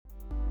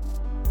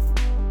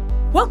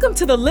Welcome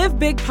to the Live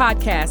Big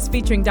podcast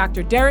featuring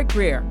Dr. Derek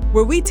Grier,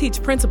 where we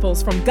teach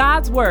principles from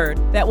God's Word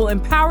that will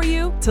empower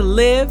you to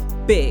live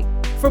big.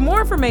 For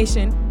more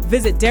information,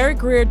 visit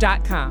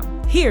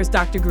derekgrier.com. Here's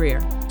Dr.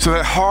 Grier. So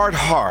that hard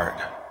heart,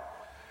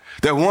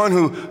 that one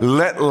who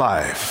let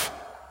life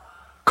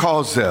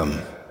cause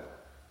them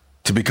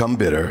to become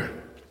bitter,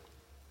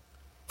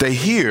 they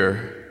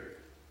hear,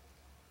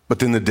 but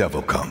then the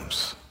devil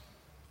comes.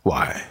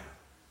 Why?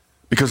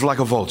 Because like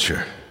a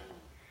vulture,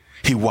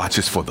 he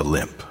watches for the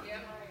limp.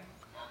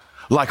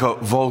 Like a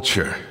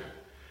vulture,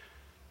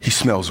 he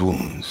smells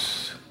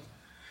wounds.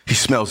 He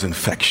smells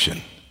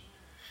infection.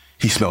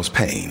 He smells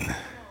pain.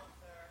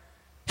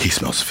 He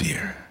smells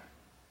fear.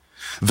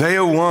 They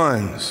are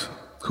ones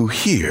who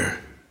hear,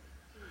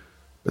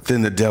 but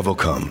then the devil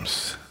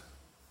comes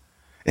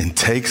and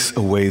takes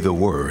away the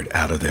word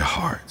out of their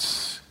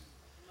hearts.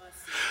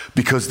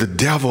 Because the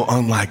devil,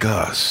 unlike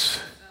us,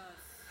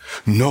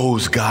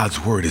 knows God's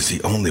word is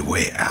the only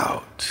way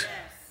out.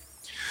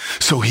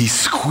 So he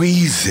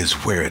squeezes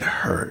where it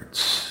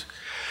hurts.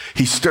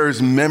 He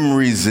stirs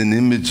memories and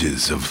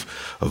images of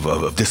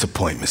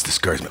disappointments,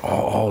 discouragement,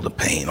 all the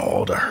pain,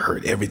 all the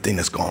hurt, everything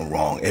that's gone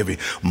wrong, every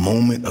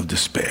moment of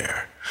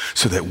despair,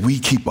 so that we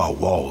keep our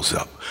walls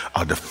up,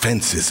 our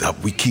defenses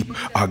up, we keep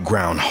our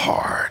ground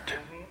hard.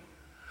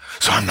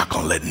 So I'm not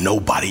going to let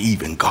nobody,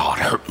 even God,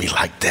 hurt me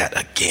like that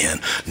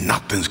again.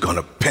 Nothing's going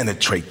to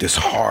penetrate this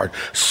hard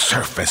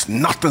surface.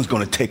 Nothing's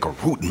going to take a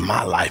root in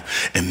my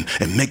life and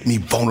make me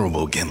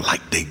vulnerable again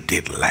like they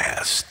did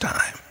last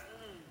time.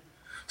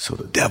 So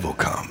the devil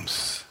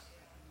comes.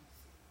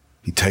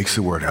 He takes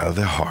the word out of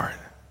their heart,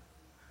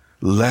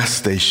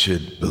 lest they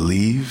should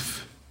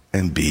believe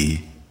and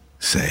be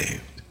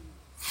saved.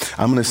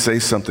 I'm going to say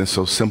something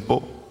so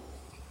simple.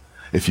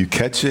 If you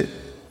catch it,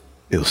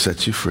 it'll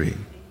set you free.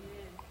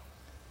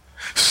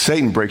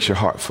 Satan breaks your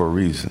heart for a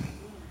reason.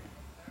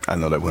 I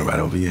know that went right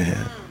over your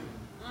head.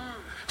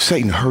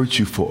 Satan hurt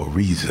you for a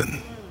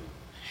reason.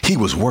 He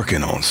was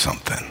working on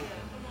something.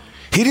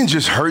 He didn't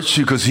just hurt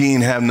you because he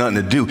didn't have nothing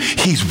to do.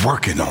 He's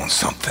working on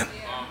something.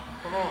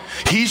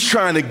 He's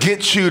trying to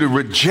get you to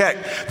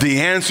reject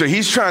the answer.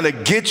 He's trying to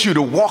get you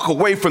to walk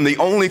away from the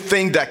only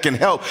thing that can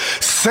help.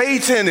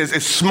 Satan is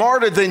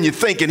smarter than you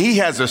think, and he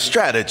has a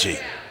strategy.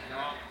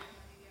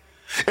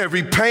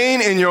 Every pain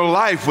in your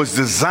life was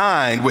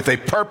designed with a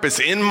purpose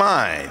in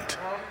mind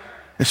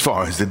as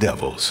far as the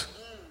devil's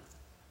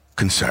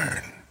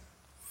concerned.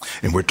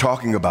 And we're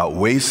talking about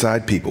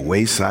wayside people.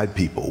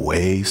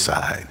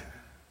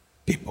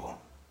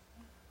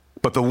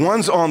 But the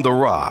ones on the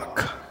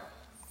rock,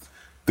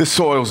 this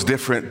soil's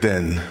different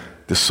than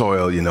the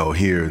soil,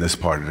 here in this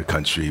part of the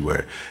country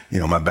where,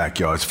 my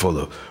backyard's full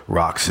of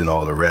rocks and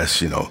all the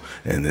rest,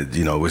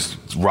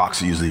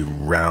 rocks are usually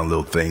round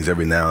little things.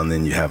 Every now and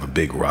then you have a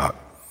big rock.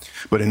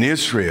 But in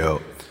Israel,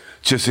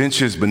 just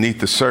inches beneath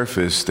the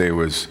surface, there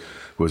was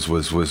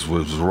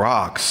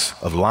rocks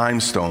of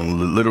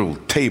limestone, literal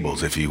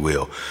tables, if you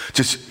will,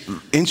 just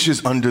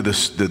inches under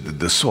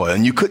the soil.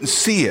 And you couldn't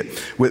see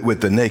it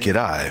with the naked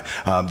eye.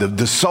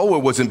 The sower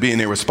wasn't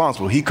being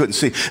irresponsible. He couldn't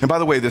see. And by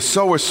the way, the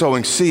sower's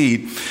sowing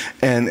seed,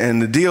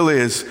 and the deal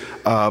is,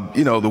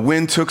 the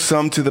wind took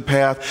some to the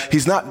path.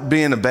 He's not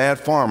being a bad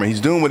farmer.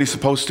 He's doing what he's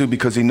supposed to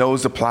because he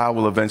knows the plow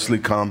will eventually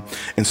come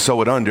and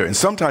sow it under. And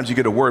sometimes you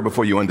get a word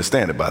before you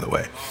understand it, by the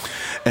way.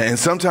 And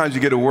sometimes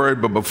you get a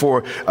word, but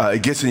before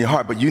it gets in your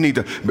heart, but you need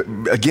to,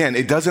 again,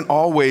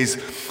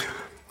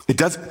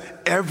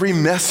 every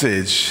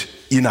message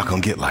you're not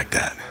going to get like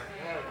that.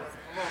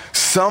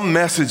 Some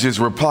messages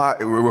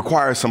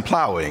require some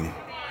plowing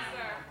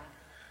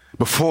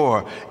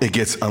before it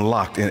gets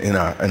unlocked in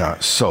our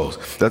souls.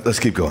 Let's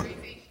keep going.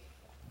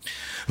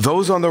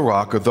 Those on the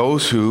rock are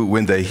those who,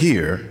 when they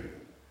hear,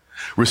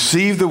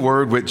 receive the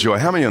word with joy.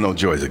 How many of you know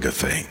joy is a good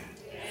thing?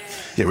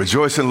 Yeah,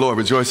 rejoice in the Lord,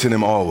 rejoice in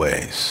him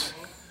always.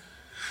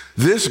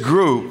 This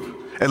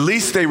group, at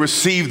least they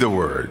receive the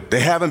word.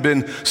 They haven't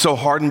been so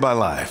hardened by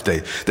life.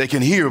 They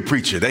can hear a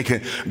preacher. They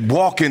can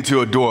walk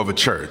into a door of a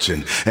church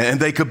and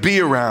they could be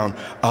around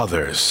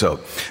others.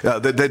 So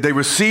they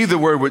receive the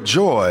word with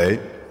joy,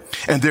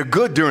 and they're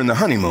good during the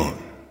honeymoon.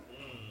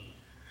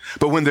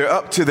 But when they're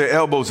up to their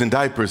elbows in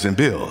diapers and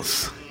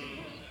bills,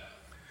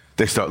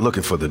 they start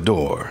looking for the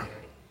door.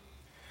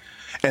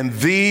 And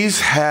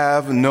these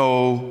have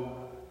no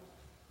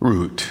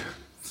root.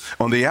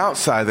 On the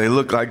outside, they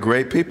look like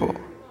great people.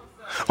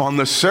 On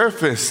the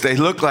surface, they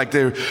look like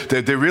they're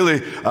really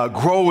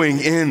growing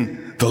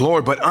in the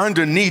Lord. But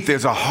underneath,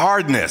 there's a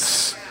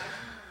hardness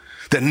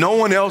that no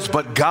one else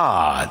but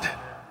God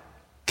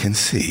can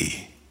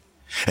see.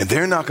 And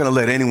they're not going to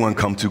let anyone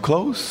come too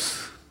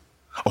close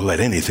or let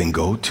anything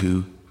go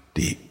too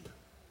deep.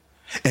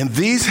 And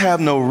these have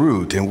no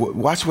root. And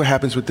watch what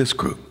happens with this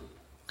group.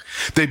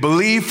 They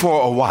believe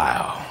for a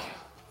while.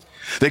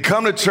 They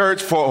come to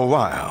church for a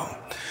while.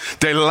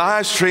 They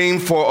live stream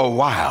for a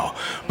while,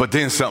 but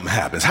then something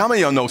happens. How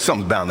many of y'all know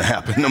something's bound to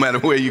happen? No matter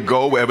where you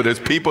go, wherever there's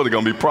people, there are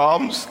going to be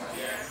problems.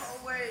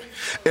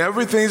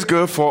 Everything's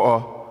good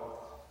for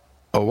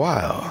a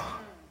while.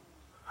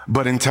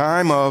 But in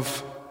time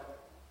of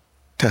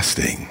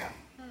testing.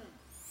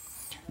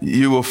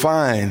 You will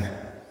find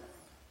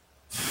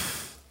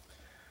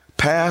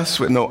paths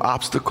with no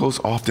obstacles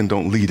often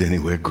don't lead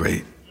anywhere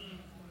great.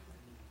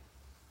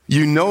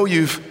 You know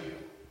you've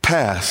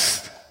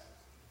passed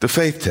the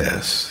faith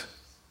test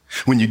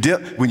when you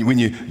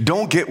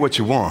don't get what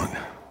you want,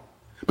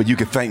 but you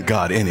can thank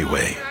God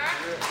anyway.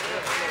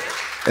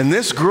 And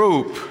this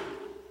group,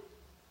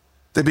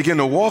 they begin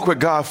to walk with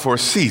God for a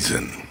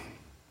season.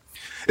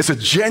 It's a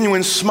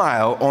genuine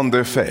smile on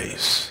their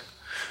face.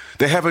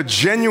 They have a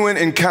genuine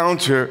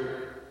encounter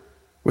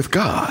with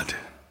God.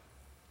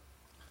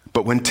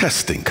 But when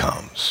testing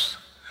comes,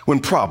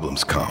 when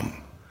problems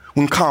come,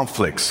 when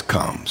conflicts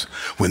comes,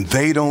 when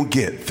they don't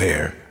get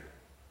their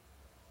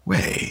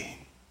way,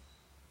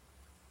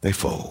 they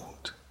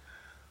fold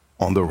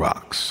on the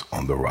rocks,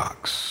 on the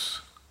rocks.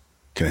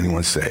 Can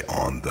anyone say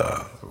on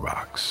the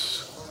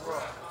rocks?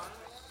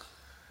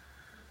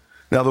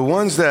 Now, the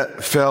ones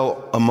that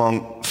fell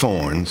among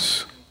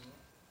thorns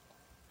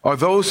are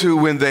those who,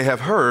 when they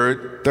have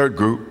heard, third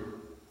group,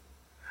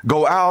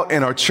 go out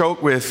and are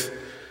choked with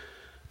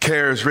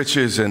cares,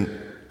 riches, and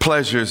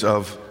pleasures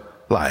of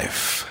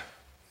life.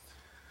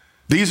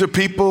 These are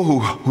people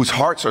whose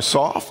hearts are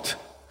soft.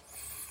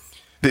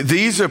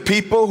 These are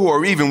people who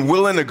are even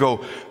willing to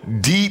go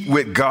deep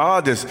with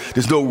God.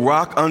 There's no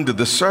rock under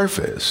the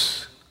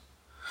surface.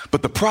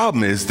 But the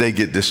problem is they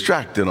get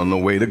distracted on the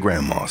way to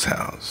grandma's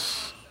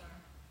house.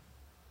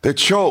 They're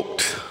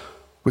choked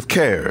with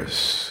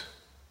cares,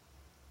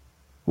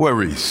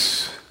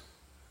 worries,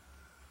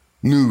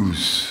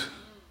 news,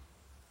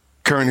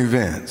 current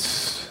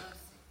events,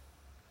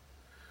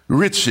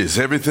 riches.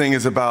 Everything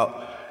is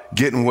about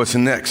getting what's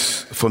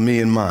next for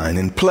me and mine.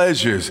 And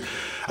pleasures,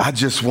 I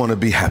just want to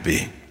be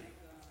happy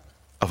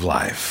of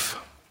life.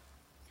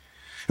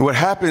 And what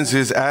happens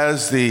is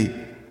as the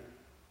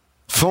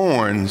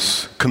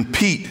thorns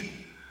compete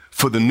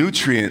for the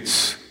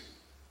nutrients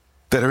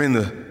that are in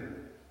the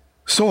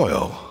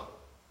soil,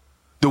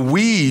 the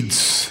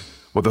weeds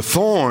or the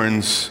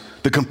thorns,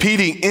 the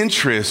competing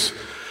interests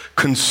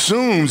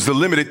consumes the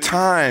limited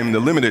time, the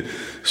limited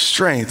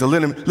strength, the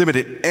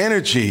limited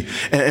energy,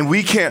 and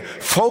we can't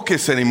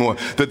focus anymore.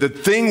 That the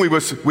thing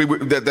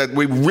that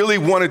we really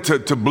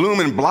wanted to bloom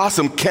and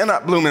blossom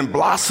cannot bloom and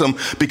blossom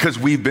because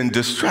we've been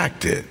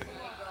distracted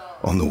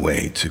on the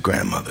way to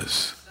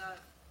grandmother's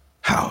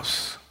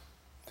house.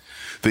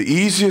 The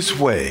easiest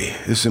way,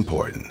 it's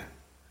important,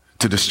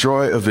 to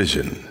destroy a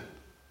vision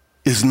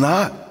is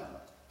not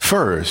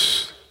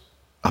first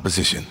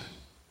opposition.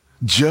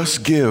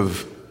 Just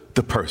give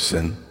the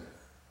person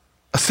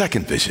a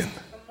second vision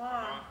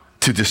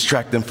to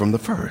distract them from the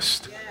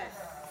first.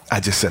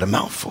 I just said a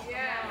mouthful.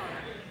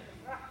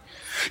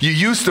 You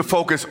used to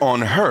focus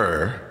on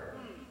her,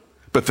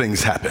 but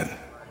things happen.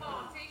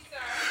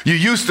 You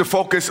used to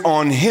focus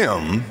on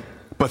him,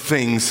 but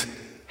things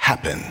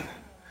happen.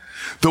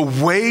 The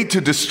way to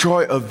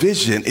destroy a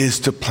vision is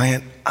to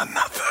plant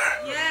another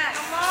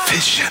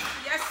vision.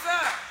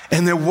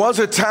 And there was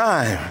a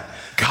time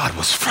God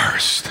was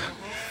first,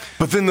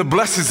 but then the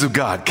blessings of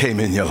God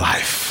came in your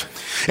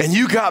life. And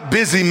you got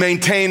busy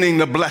maintaining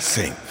the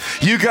blessing.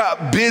 You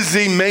got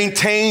busy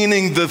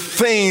maintaining the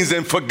things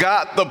and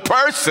forgot the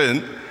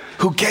person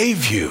who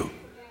gave you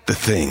the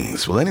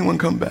things. Will anyone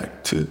come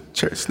back to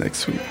church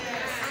next week?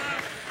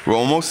 We're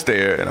almost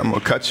there, and I'm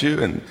going to cut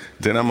you, and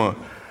then I'm going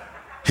to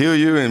heal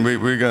you, and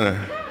we're going to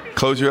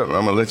close you up, and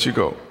I'm going to let you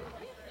go.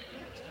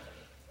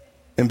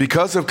 And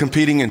because of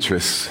competing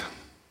interests,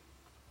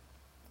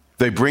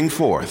 they bring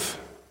forth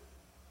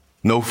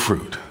no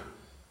fruit,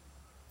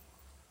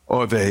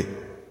 or they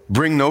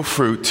bring no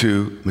fruit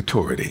to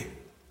maturity.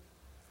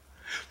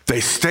 They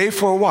stay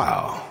for a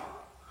while,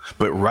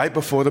 but right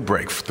before the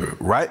breakthrough,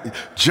 right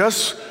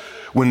just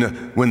when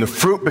the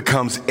fruit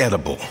becomes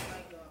edible,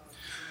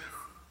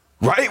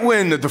 right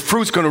when the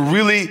fruit's going to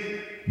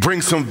really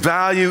bring some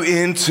value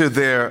into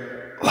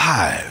their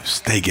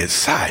lives, they get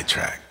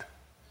sidetracked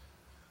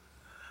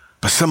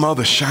by some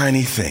other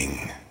shiny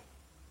thing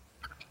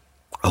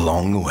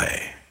along the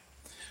way.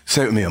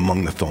 Say with me,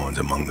 among the thorns,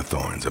 among the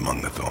thorns,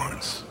 among the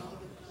thorns.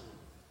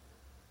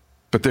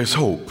 But there's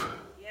hope.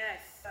 Yes,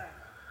 sir.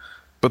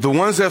 But the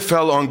ones that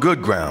fell on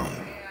good ground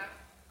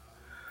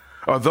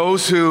are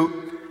those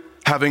who,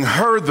 having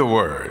heard the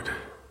word,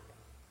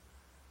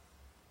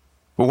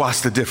 well,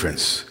 what's the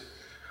difference?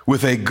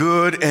 With a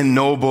good and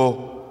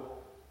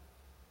noble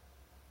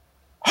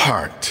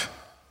heart.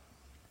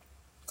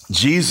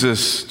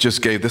 Jesus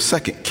just gave the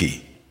second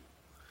key.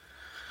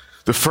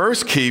 The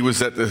first key was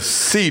that the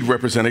seed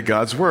represented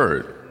God's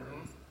word.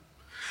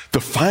 The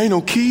final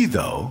key,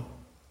 though,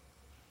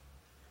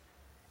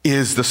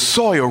 is the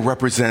soil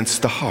represents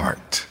the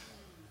heart.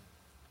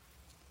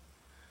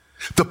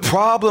 The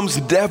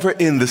problem's never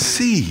in the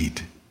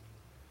seed.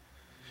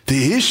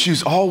 The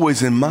issue's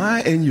always in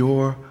my and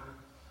your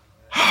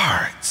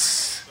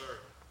hearts.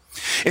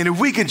 And if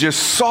we can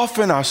just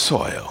soften our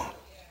soil,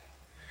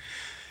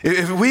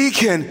 if we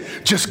can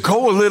just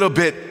go a little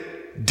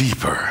bit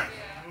deeper,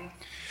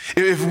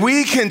 if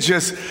we can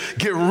just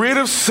get rid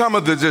of some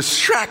of the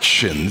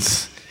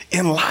distractions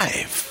in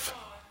life.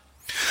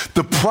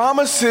 The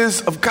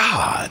promises of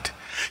God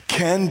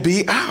can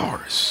be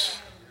ours.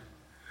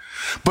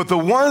 But the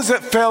ones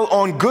that fell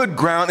on good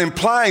ground,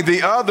 implying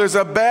the others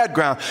are bad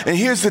ground. And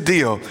here's the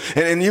deal.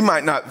 And you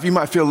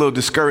might feel a little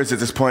discouraged at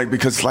this point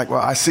because it's like,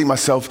 well, I see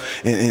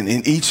myself in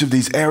each of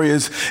these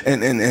areas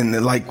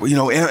and like, you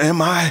know,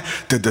 am I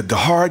the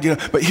hard, you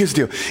know? But here's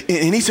the deal.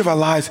 In each of our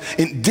lives,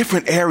 in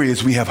different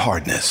areas, we have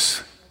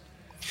hardness.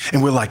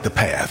 And we're like the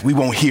path. We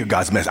won't hear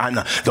God's message.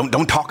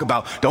 Don't talk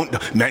about,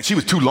 man, she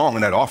was too long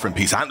in that offering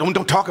piece.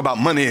 Don't talk about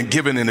money and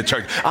giving in the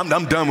church.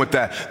 I'm done with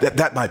that.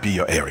 That might be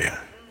your area.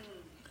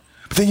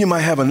 But then you might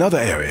have another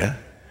area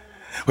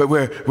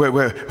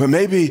where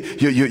maybe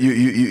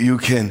you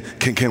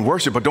can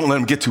worship, but don't let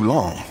them get too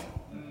long.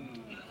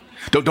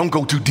 Don't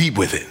go too deep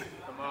with it.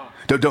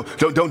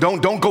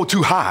 Don't go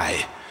too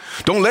high.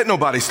 Don't let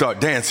nobody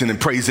start dancing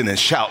and praising and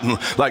shouting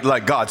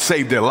like God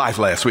saved their life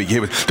last week.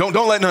 Don't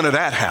let none of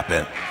that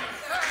happen.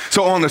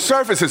 So on the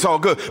surface, it's all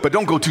good, but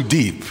don't go too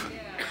deep.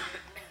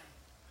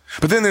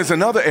 But then there's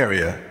another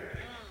area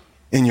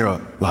in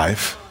your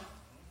life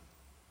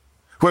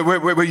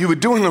where you were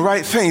doing the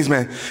right things,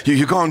 man.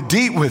 You're going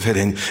deep with it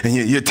and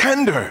you're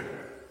tender.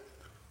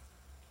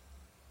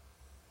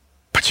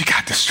 But you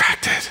got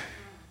distracted.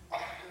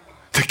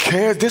 The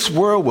cares, this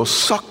world will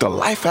suck the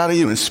life out of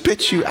you and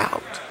spit you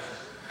out.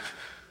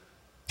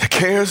 The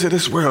cares of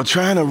this world,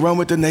 trying to run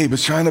with the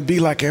neighbors, trying to be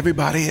like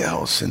everybody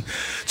else and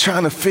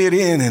trying to fit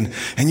in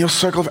and your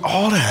circle,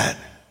 all that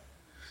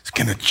is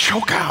going to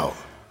choke out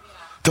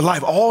the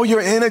life. All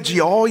your energy,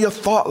 all your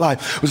thought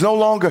life was no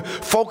longer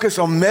focused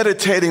on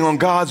meditating on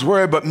God's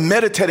word, but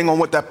meditating on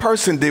what that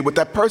person did, what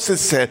that person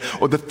said,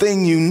 or the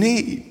thing you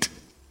need.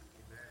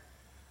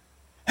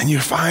 And you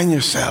find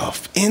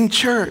yourself in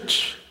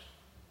church.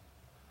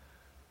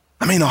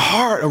 I mean,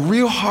 a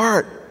real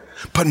heart,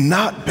 but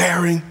not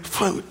bearing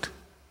fruit.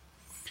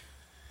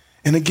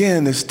 And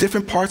again, there's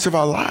different parts of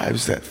our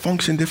lives that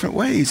function different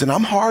ways, and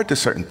I'm hard to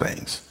certain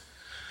things.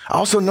 I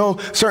also know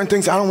certain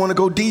things I don't want to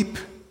go deep.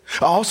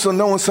 I also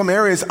know in some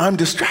areas I'm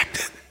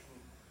distracted.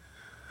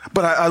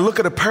 But I look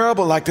at a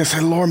parable like this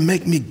and say, Lord,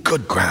 make me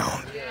good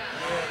ground.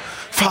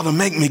 Father,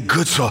 make me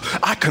good soil.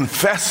 I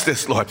confess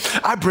this, Lord.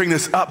 I bring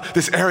this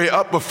area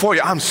up before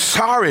you. I'm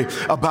sorry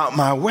about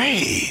my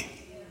way.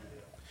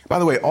 By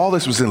the way, all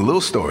this was in a little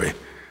story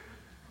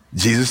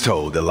Jesus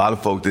told that a lot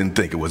of folk didn't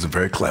think it wasn't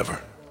very clever.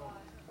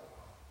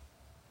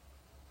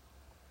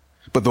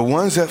 But the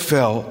ones that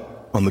fell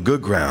on the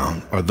good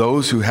ground are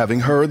those who,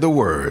 having heard the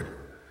word,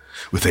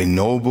 with a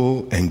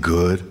noble and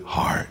good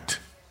heart.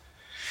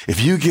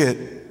 If you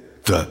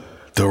get the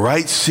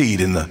right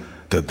seed in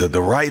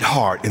the right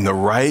heart, in the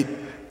right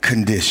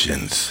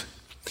conditions,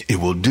 it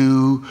will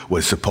do what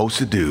it's supposed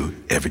to do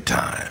every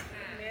time.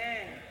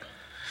 Amen.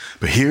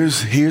 But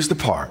here's the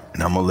part,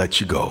 and I'm going to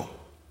let you go.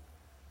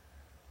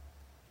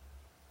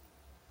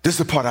 This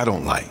is the part I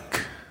don't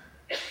like.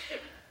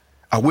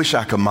 I wish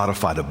I could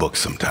modify the book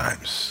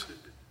sometimes.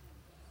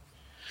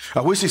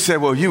 I wish he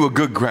said, well, you were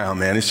good ground,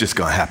 man. It's just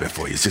going to happen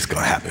for you. It's just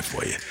going to happen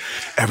for you.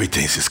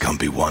 Everything's just going to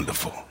be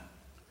wonderful.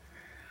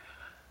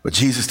 But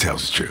Jesus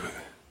tells the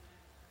truth.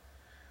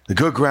 The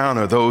good ground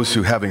are those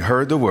who, having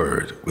heard the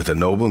word with a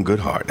noble and good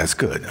heart. That's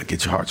good. Now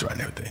get your hearts right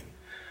and everything.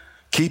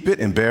 Keep it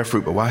and bear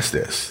fruit. But watch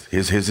this.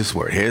 Here's this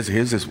word. Here's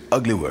this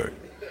ugly word.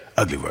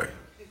 Ugly word.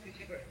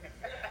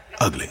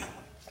 Ugly.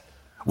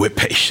 With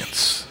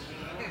patience.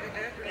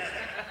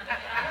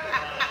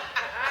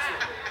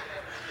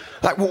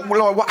 Like, well,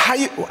 Lord, how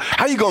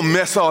you gonna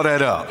mess all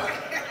that up?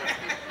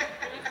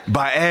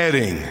 By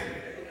adding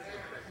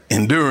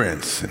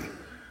endurance and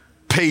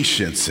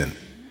patience and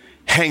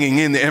hanging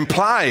in there,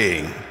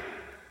 implying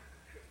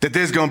that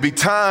there's gonna be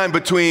time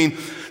between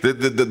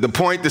the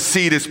point the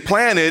seed is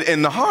planted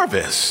and the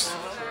harvest.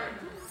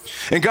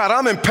 And God,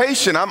 I'm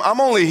impatient.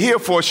 I'm only here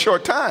for a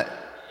short time.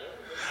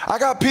 I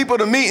got people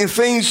to meet and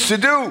things to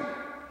do.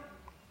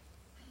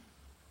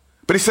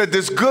 But he said,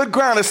 there's good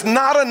ground. It's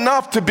not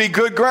enough to be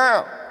good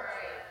ground.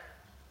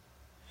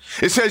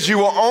 It says you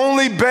will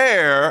only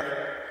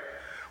bear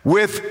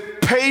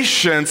with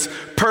patience,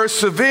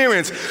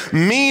 perseverance,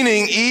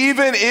 meaning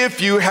even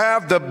if you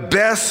have the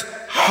best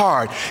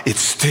heart, it's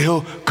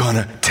still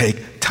gonna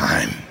take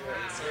time.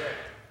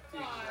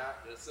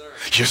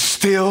 You're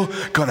still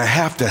gonna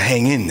have to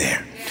hang in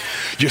there.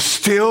 You're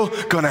still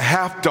gonna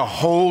have to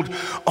hold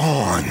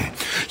on.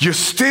 You're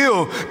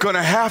still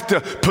gonna have to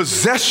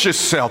possess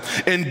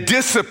yourself and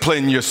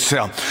discipline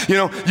yourself. You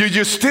know,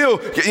 you're still,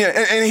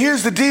 and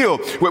here's the deal.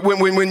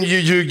 When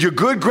you're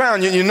good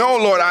ground, you know,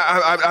 Lord,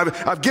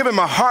 I've given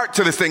my heart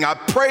to this thing. I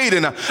prayed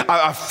and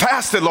I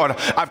fasted, Lord.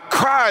 I've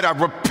cried, I've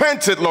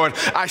repented, Lord.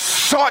 I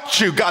sought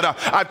you, God.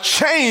 I've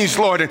changed,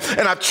 Lord,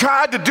 and I've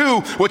tried to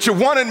do what you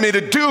wanted me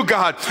to do,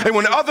 God. And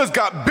when others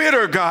got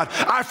bitter, God,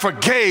 I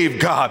forgave,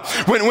 God.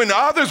 When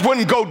others others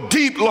wouldn't go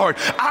deep, Lord,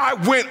 I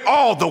went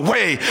all the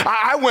way.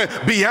 I went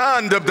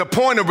beyond the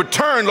point of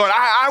return, Lord.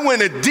 I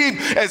went as deep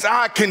as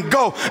I can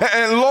go.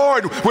 And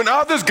Lord, when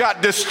others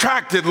got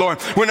distracted,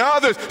 Lord, when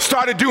others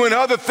started doing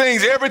other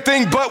things,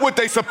 everything but what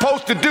they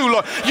supposed to do,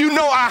 Lord, you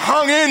know I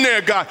hung in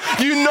there, God.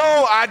 You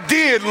know I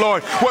did,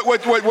 Lord,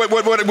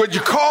 what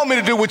you called me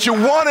to do, what you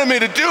wanted me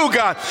to do,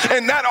 God.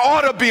 And that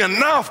ought to be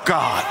enough,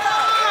 God.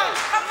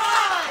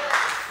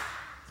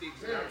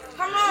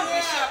 Come on,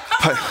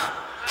 Bishop.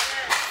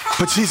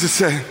 But Jesus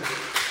said,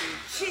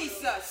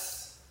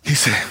 he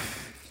said,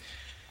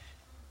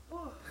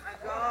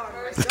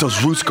 let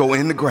those roots go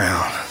in the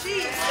ground.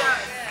 See,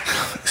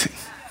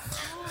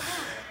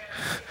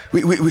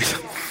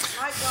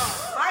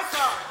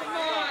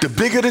 the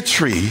bigger the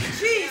tree,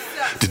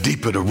 the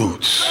deeper the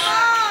roots.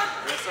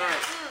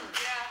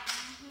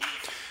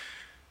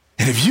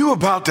 And if you're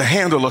about to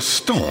handle a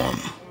storm,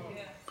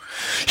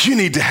 you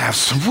need to have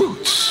some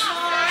roots.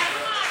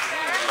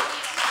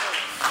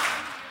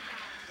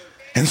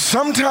 And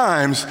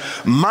sometimes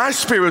my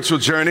spiritual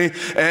journey,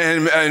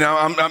 and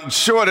I'm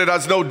sure that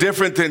that's no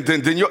different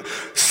than your,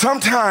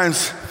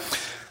 sometimes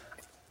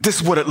this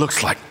is what it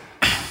looks like.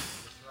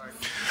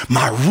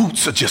 My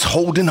roots are just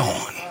holding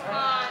on.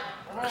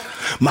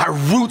 My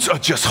roots are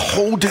just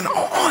holding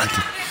on.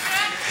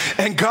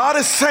 And God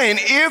is saying,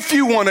 if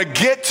you want to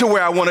get to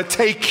where I want to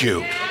take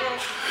you,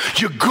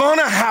 you're going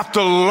to have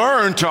to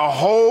learn to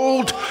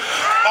hold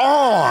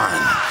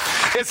on.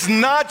 It's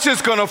not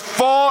just going to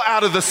fall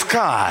out of the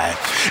sky.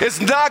 It's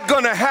not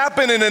going to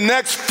happen in the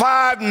next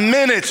 5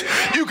 minutes.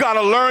 You got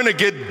to learn to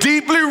get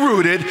deeply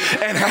rooted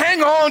and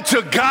hang on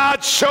till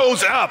God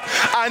shows up.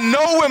 I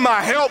know where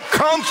my help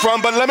comes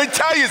from, but let me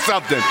tell you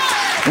something.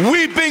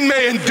 Weeping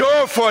may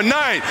endure for a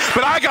night,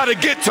 but I got to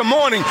get to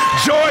morning.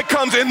 Joy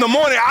comes in the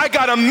morning. I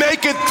got to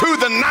make it through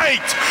the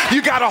night.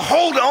 You got to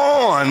hold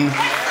on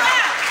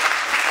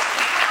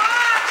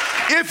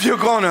if you're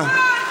going to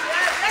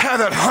have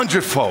that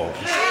hundredfold.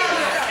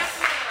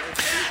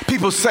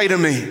 People say to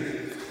me,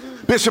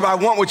 Bishop, I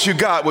want what you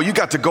got. Well, you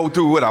got to go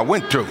through what I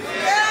went through.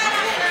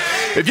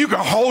 If you can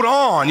hold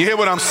on, you hear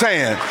what I'm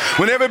saying?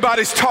 When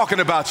everybody's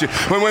talking about you,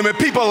 when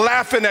people are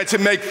laughing at you,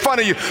 make fun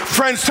of you,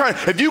 friends turn,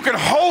 if you can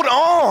hold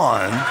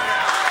on,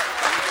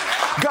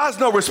 God's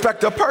no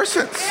respecter of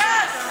persons.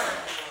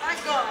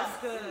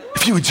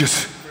 If you would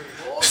just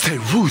stay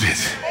rooted.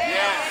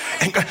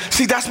 And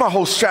see, that's my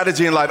whole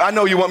strategy in life. I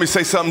know you want me to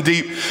say something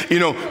deep,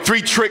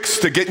 3 tricks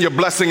to getting your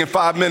blessing in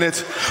 5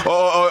 minutes,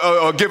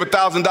 or give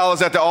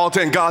 $1,000 at the altar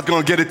and God's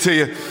gonna get it to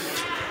you.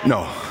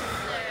 No.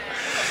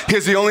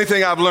 Here's the only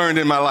thing I've learned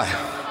in my life.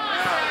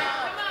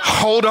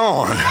 Hold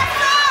on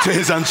to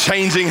his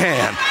unchanging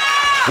hand.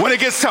 When it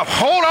gets tough,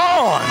 hold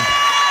on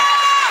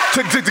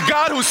to the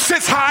God who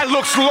sits high,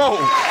 looks low.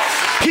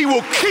 He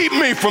will keep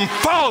me from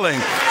falling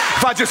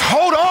if I just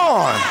hold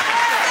on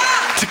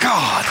to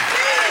God.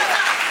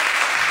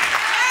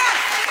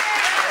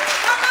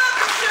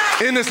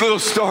 In this little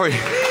story,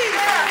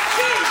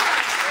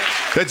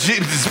 that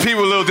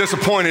people were a little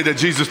disappointed that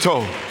Jesus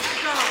told.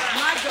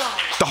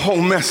 The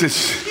whole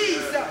message,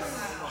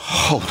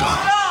 hold on.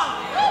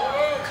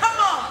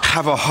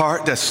 Have a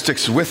heart that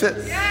sticks with it,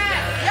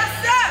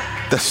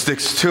 that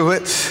sticks to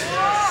it.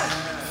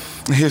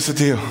 And here's the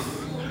deal.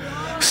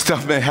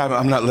 Stuff may happen.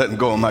 I'm not letting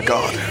go of my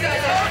God.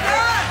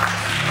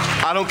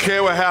 I don't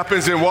care what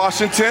happens in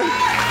Washington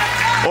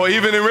or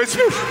even in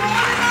Richmond.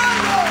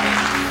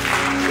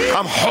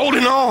 I'm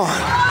holding on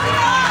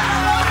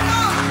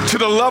to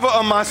the lover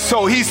of my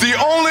soul. He's the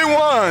only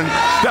one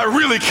that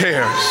really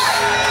cares.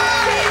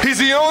 He's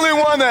the only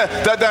one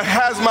that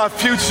has my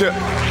future.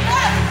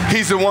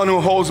 He's the one who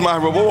holds my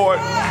reward.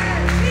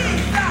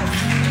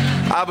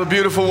 I have a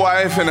beautiful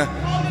wife, and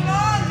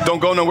don't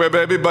go nowhere,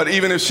 baby, but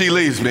even if she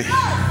leaves me,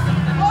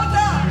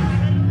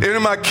 even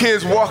if my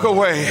kids walk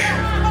away,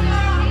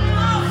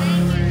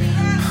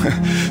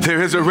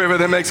 there is a river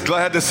that makes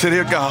glad the city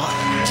of God.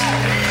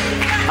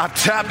 I've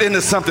tapped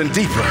into something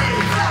deeper.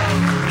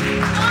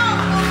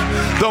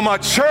 Though my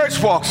church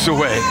walks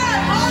away,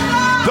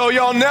 though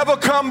y'all never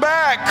come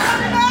back,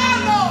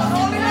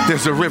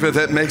 there's a river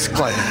that makes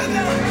glad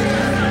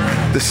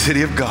the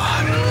city of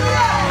God.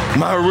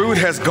 My root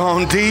has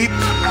gone deep,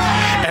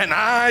 and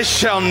I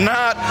shall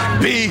not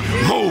be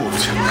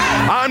moved.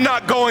 I'm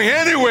not going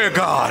anywhere,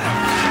 God.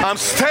 I'm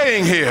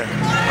staying here.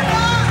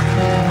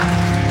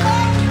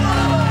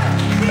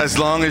 As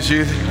long as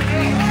you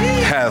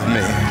have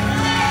me.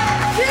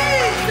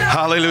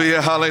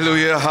 Hallelujah,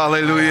 hallelujah,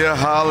 hallelujah,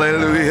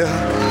 hallelujah.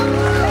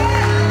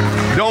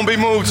 Don't be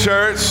moved,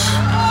 church.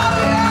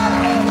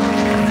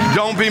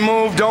 Don't be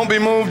moved, don't be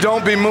moved,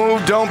 don't be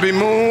moved, don't be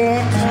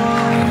moved.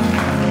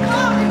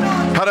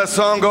 How that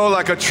song go?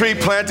 Like a tree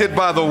planted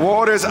by the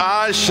waters,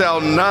 I shall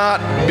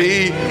not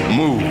be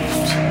moved.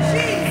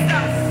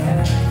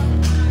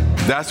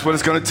 That's what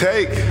it's going to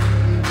take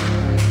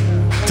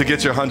to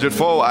get your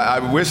hundredfold. I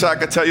wish I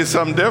could tell you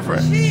something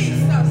different.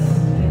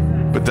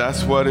 But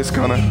that's what it's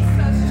going to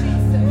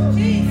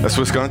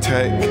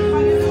take.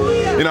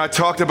 I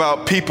talked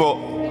about people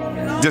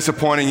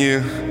disappointing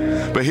you,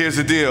 but here's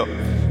the deal.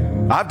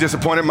 I've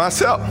disappointed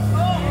myself.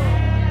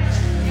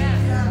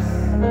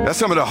 That's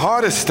some of the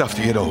hardest stuff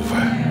to get over.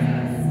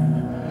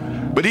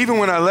 But even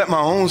when I let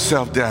my own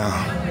self down,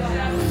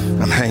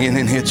 I'm hanging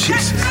in here,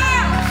 Jesus.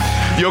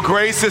 Your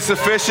grace is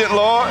sufficient,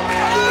 Lord.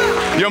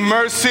 Your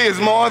mercy is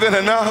more than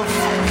enough.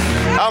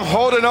 I'm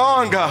holding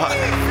on, God.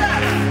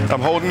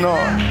 I'm holding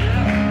on.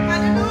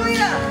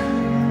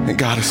 And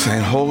God is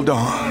saying, hold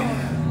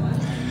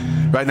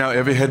on. Right now,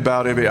 every head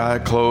bowed, every eye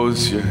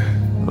closed. You're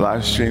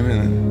live streaming,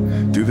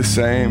 and do the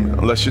same.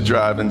 Unless you're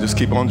driving, just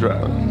keep on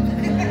driving.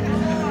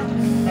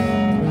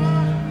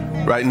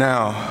 Right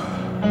now,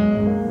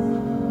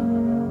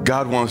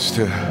 God wants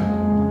to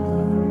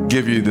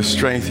give you the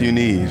strength you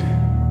need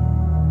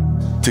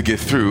to get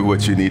through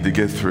what you need to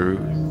get through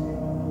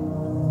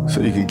so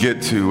you can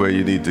get to where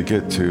you need to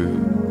get to.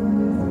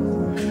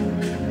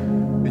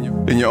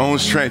 In your own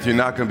strength, you're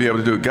not going to be able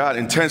to do it. God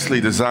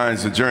intensely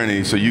designs the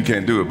journey so you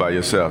can't do it by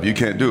yourself. You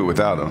can't do it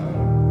without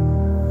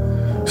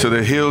Him. So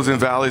there are hills and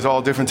valleys,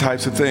 all different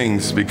types of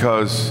things,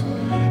 because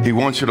He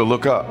wants you to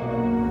look up.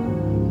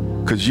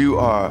 Because you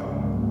are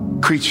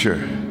creature,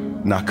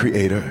 not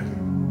creator.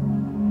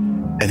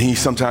 And He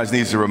sometimes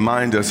needs to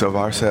remind us of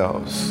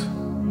ourselves.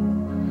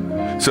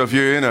 So if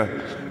you're in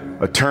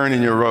a turn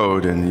in your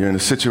road and you're in a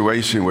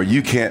situation where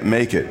you can't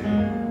make it,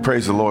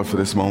 praise the Lord for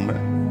this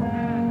moment.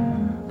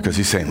 Because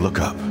He's saying,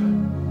 look up.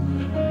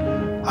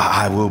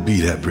 I will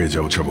be that bridge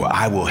over trouble.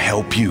 I will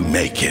help you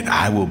make it.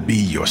 I will be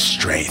your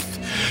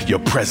strength, your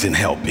present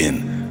help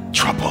in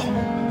trouble.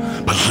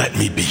 But let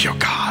me be your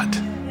God.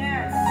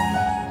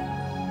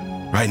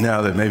 Right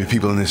now, there may be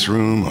people in this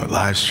room or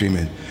live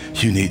streaming,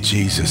 you need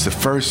Jesus. The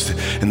first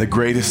and the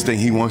greatest thing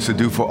He wants to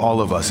do for all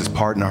of us is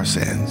pardon our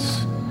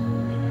sins.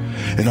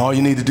 And all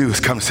you need to do is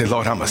come and say,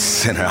 Lord, I'm a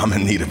sinner. I'm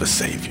in need of a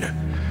Savior.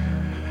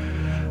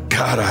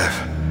 God,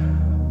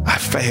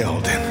 I've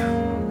failed,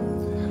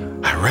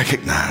 and I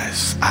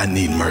recognize I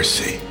need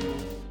mercy.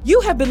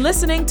 You have been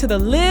listening to the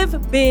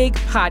Live Big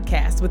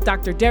podcast with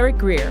Dr. Derek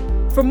Grier.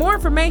 For more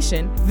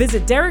information,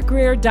 visit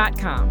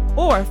DerekGrier.com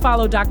or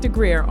follow Dr.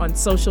 Grier on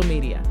social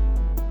media.